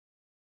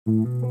Alright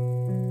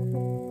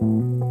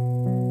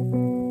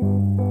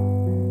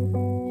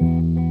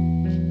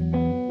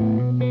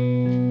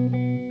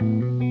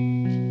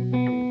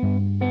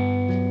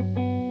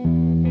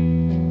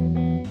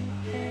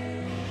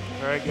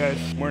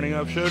guys, morning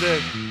of show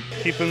day.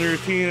 Keeping the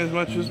routine as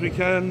much as we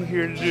can.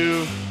 Here to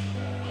do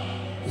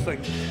just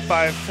like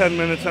 5-10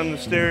 minutes on the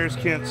stairs.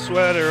 Can't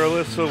sweat or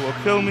Alyssa will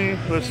kill me.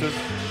 Alyssa's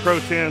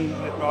pro-tan,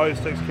 it always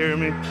takes care of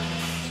me.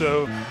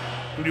 So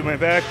I do my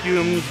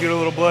vacuums, get a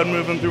little blood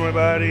moving through my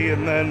body,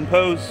 and then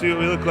pose, see what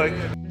we look like.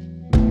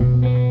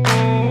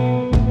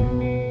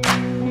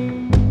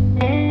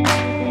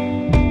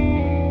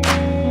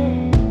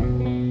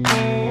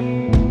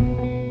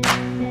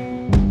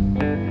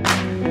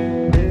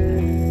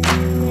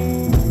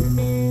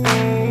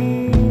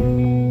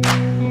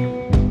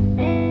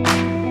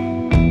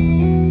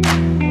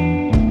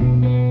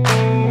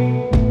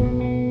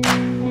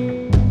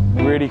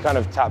 Kind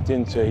of tapped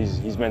into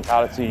his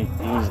mentality.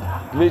 He's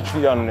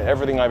literally done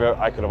everything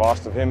I could have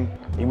asked of him.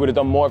 He would have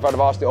done more if I'd have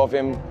asked it of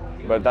him,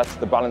 but that's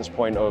the balance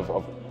point of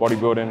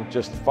bodybuilding.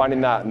 Just finding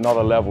that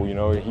another level, you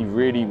know, he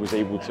really was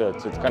able to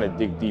kind of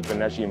dig deep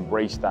and actually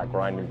embrace that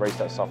grind, embrace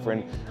that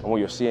suffering. And what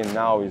you're seeing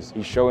now is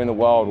he's showing the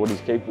world what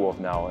he's capable of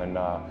now. And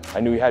I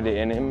knew he had it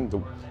in him.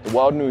 The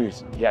world knew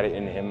he had it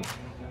in him.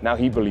 Now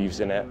he believes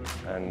in it.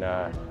 And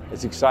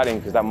it's exciting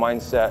because that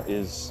mindset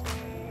it's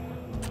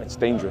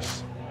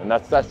dangerous. And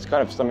that's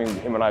kind of something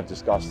him and I have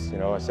discussed. You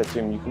know, I said to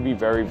him, you can be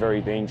very, very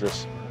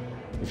dangerous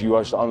if you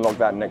were to unlock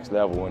that next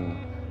level. And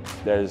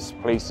there's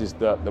places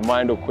that the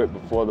mind will quit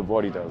before the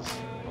body does,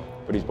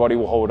 but his body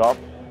will hold up.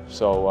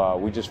 So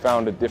we just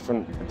found a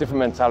different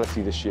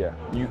mentality this year.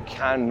 You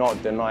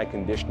cannot deny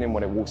conditioning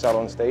when it walks out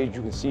on stage.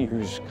 You can see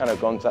who's kind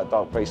of gone to that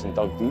dark place and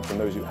dug deep and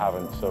those who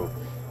haven't. So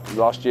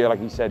last year,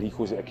 like he said, he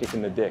calls it a kick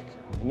in the dick.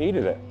 He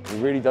needed it. He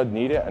really did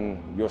need it, and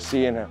you're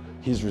seeing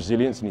his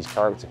resilience and his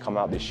character come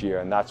out this year,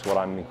 and that's what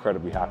I'm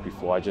incredibly happy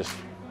for.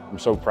 I'm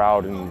so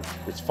proud, and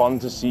it's fun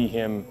to see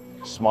him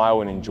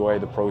smile and enjoy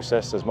the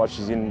process as much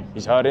as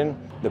he's hurting.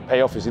 The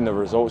payoff is in the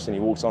results, and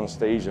he walks on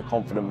stage a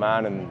confident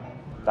man, and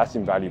that's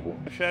invaluable.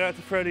 Shout out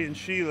to Freddie and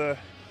Sheila.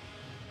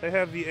 They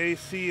have the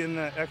AC in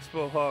that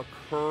expo hall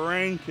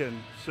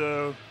cranking,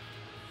 so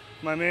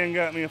my man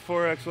got me a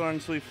 4X long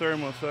sleeve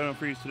thermal so I don't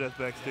freeze to death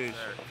backstage.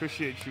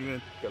 Appreciate you,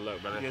 man. Good luck,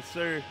 brother. Yes,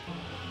 sir.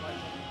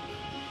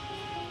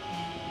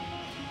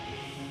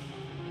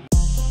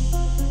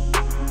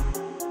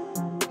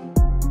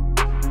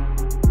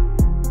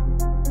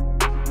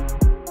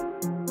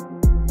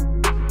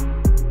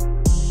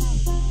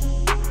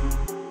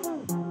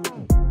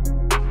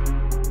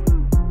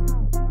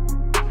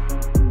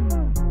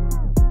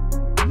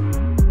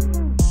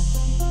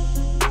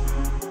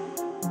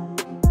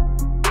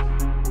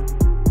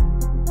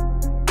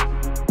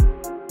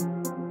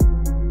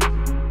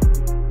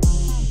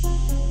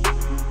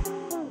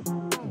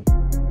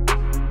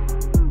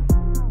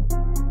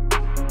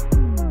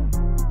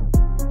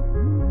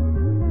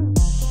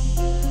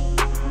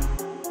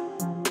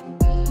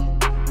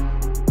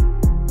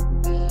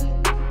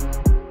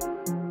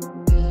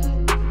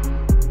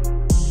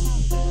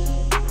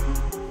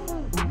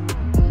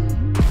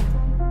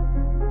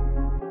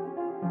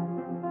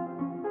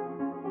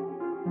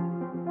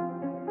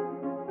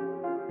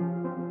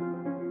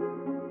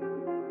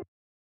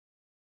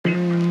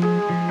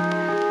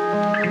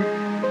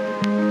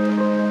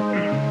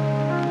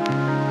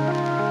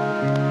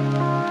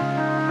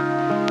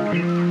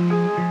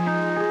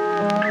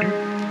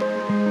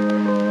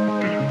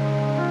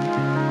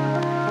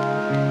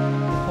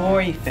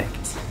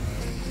 Perfect.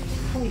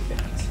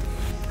 Perfect.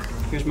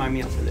 Here's my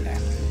meal for the day.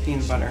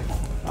 Peanut butter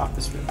off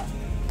the spoon.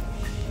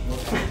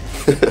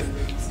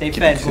 Stay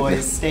fed,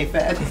 boys. Stay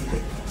fed.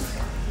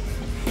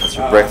 That's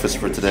your breakfast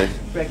for today.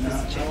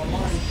 Breakfast chicken.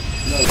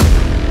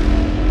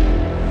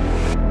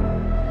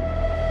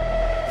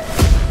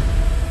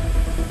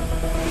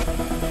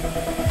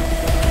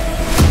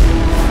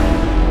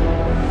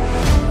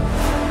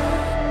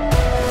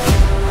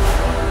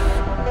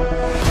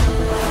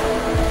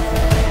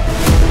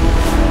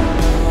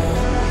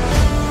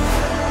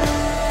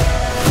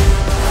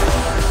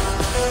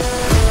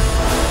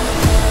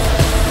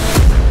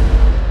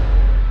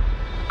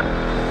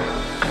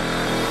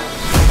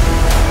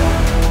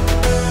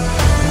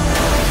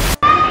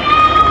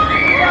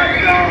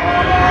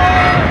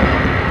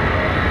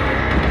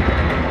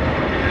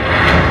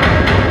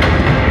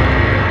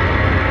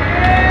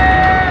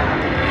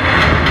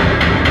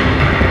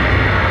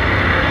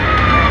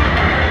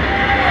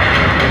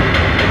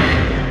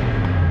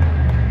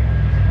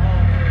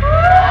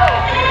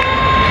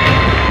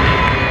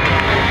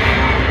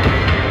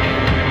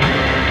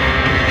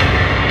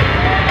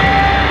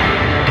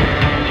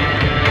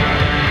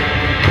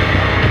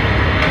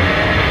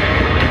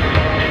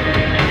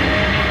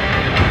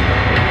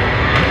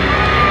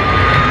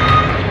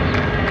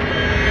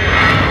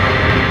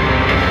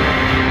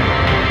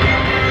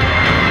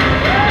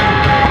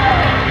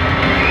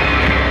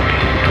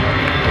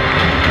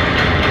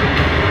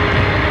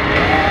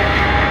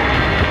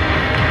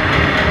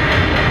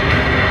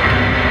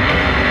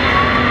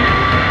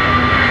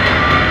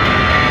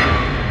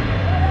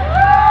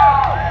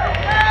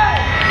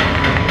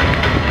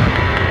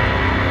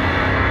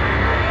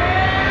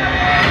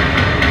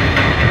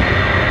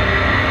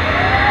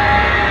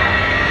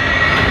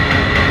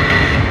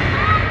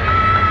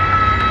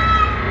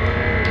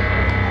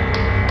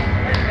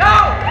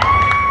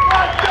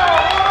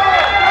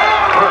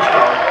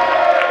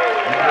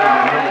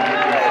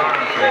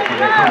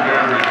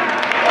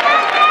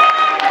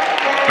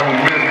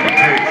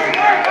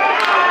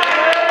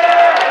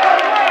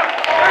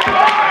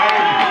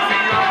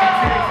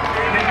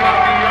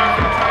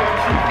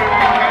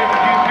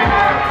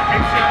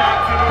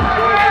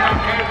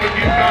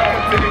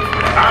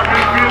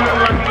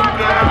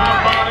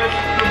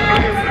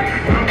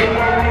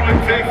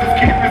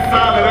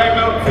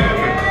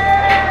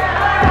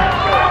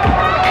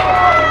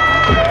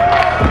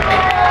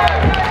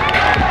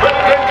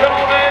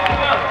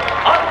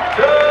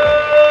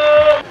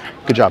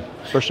 good job.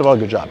 First of all,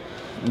 good job.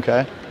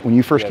 Okay? When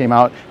you first came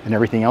out and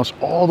everything else,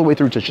 all the way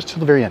through to just to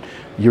the very end,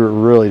 you were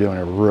really doing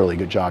a really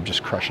good job,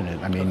 just crushing it.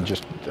 I mean,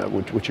 just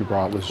what you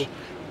brought was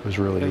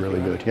really, really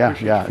good. Yeah,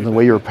 yeah. And the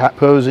way you were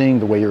posing,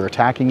 the way you were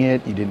attacking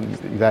it, you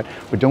didn't do that.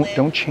 But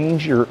don't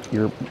change your.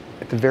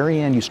 At the very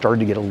end, you started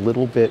to get a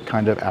little bit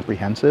kind of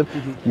apprehensive.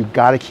 You've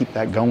got to keep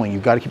that going.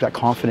 You've got to keep that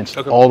confidence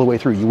all the way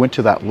through. You went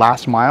to that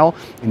last mile,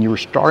 and you were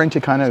starting to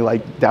kind of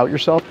like doubt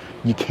yourself.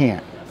 You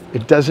can't.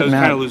 It doesn't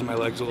matter. I was kind of losing my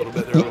legs a little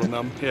bit. They're a little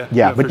numb. Yeah.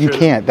 Yeah, but you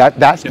can't.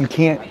 You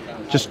can't.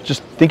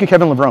 Just think of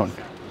Kevin Levrone.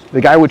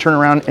 The guy would turn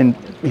around and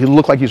he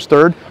looked like he was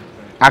third,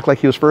 act like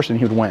he was first, and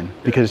he would win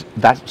because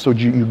that's so.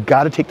 You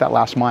got to take that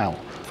last mile.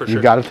 For sure.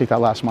 You got to take that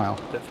last mile.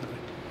 Definitely.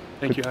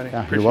 Thank you, honey.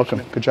 Yeah, you're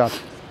welcome. Good job.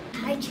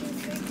 I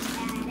choose for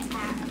Dad at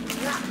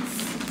Ross.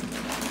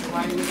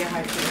 Why did you get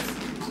high shoes?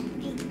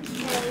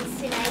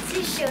 Because tonight's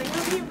a show and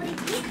we'll be able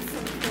to get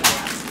something.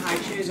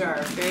 High shoes are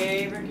our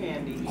favorite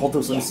candy. Hold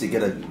those links to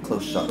get a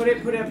close shot. Put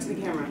it up to the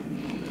camera.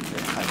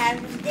 I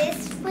have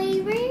this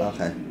flavor.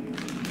 Okay.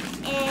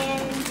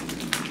 And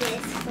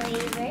this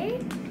flavor.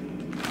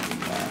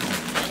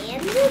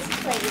 And this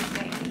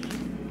flavor.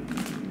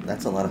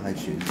 That's a lot of high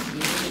shoes.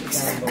 He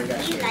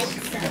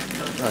likes them.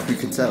 Oh, you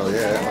can tell,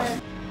 yeah.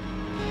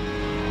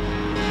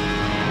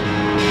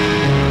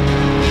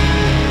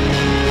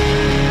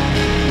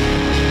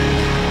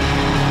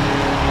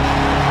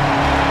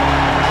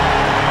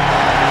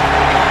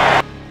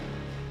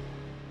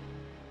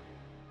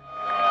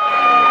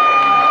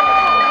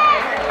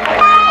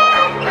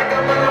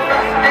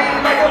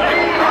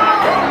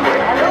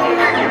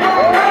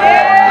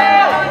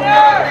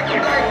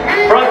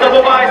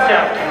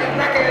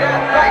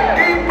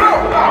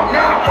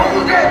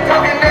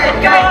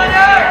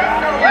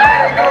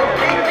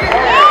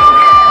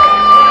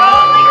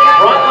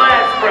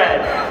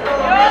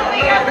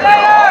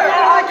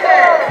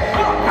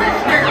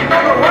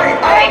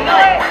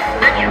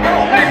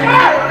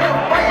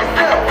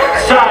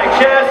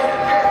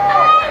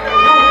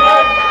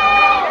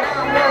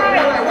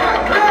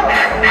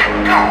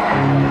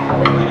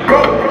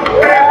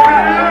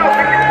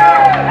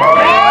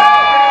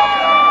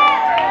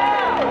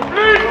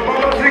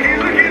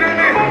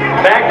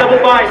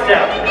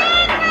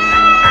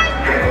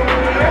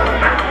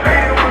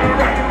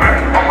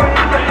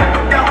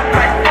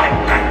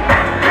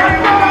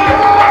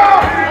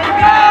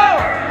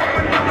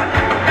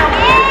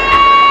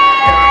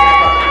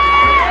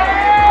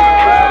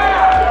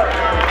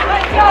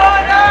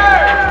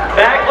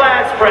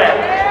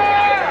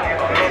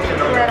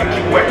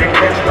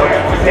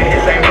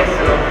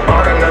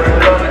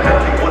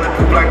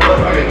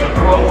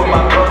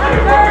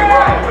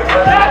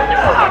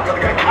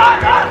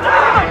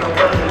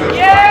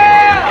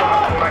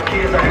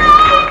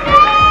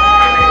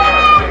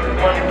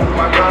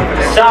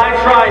 Side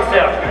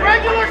tricep.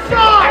 Regular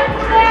side.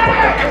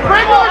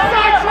 Regular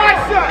side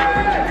tricep.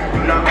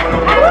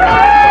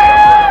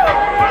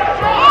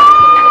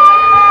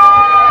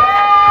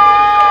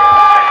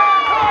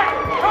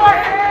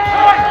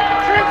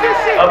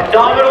 Transition.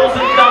 Abdominals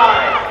and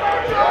thighs.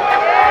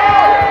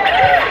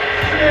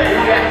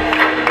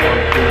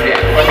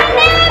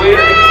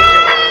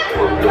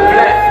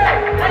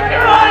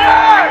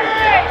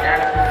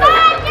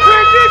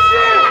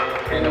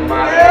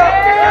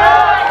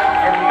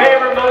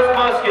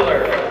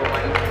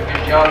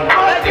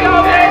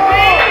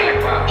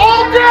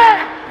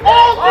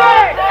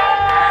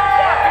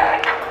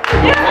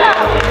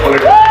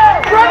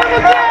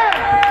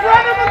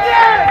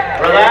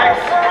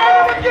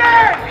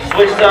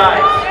 Switch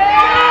sides.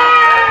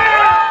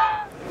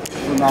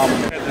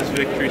 Phenomenal. I had this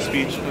victory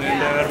speech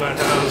planned out about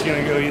how I was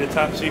going to go eat a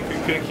top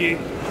secret cookie.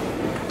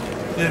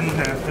 Didn't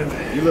happen.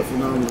 You look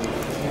phenomenal.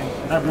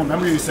 Have one. I'm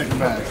gonna need a second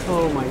bag.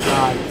 Oh my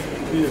god.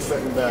 Need a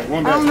second bag.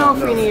 One I bag. don't know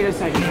if we need a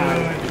second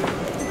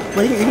bag.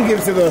 But he can give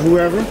it to the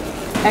whoever.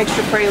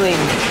 Extra praline.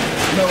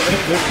 No,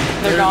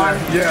 they're gone.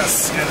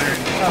 Yes. Yeah, they're.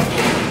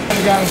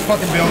 The guy was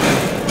fucking building.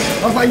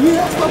 I was like,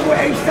 yeah, that's my boy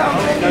H-Town.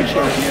 No shit.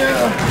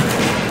 Yeah.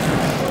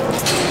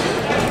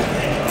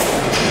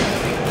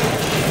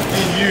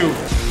 And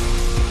you.